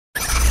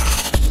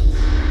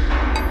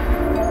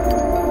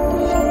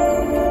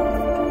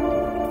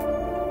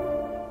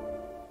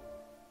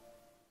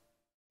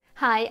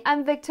Hi,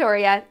 I'm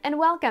Victoria, and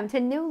welcome to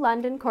New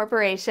London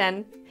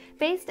Corporation.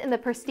 Based in the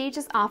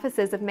prestigious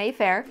offices of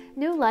Mayfair,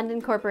 New London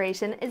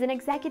Corporation is an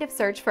executive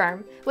search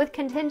firm with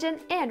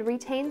contingent and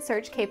retained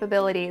search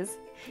capabilities,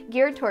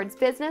 geared towards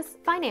business,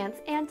 finance,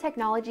 and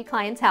technology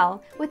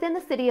clientele within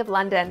the City of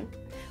London.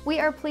 We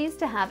are pleased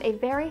to have a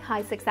very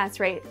high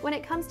success rate when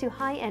it comes to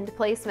high-end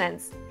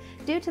placements,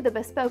 due to the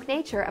bespoke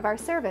nature of our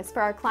service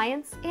for our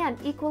clients and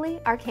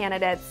equally our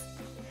candidates.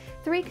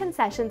 3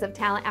 concessions of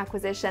talent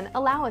acquisition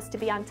allow us to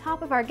be on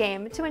top of our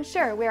game to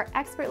ensure we are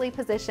expertly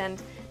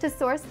positioned to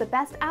source the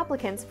best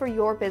applicants for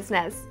your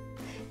business.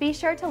 Be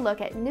sure to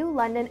look at New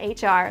London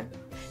HR,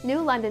 New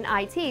London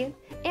IT,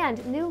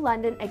 and New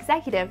London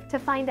Executive to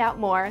find out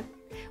more.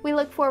 We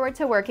look forward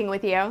to working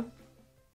with you.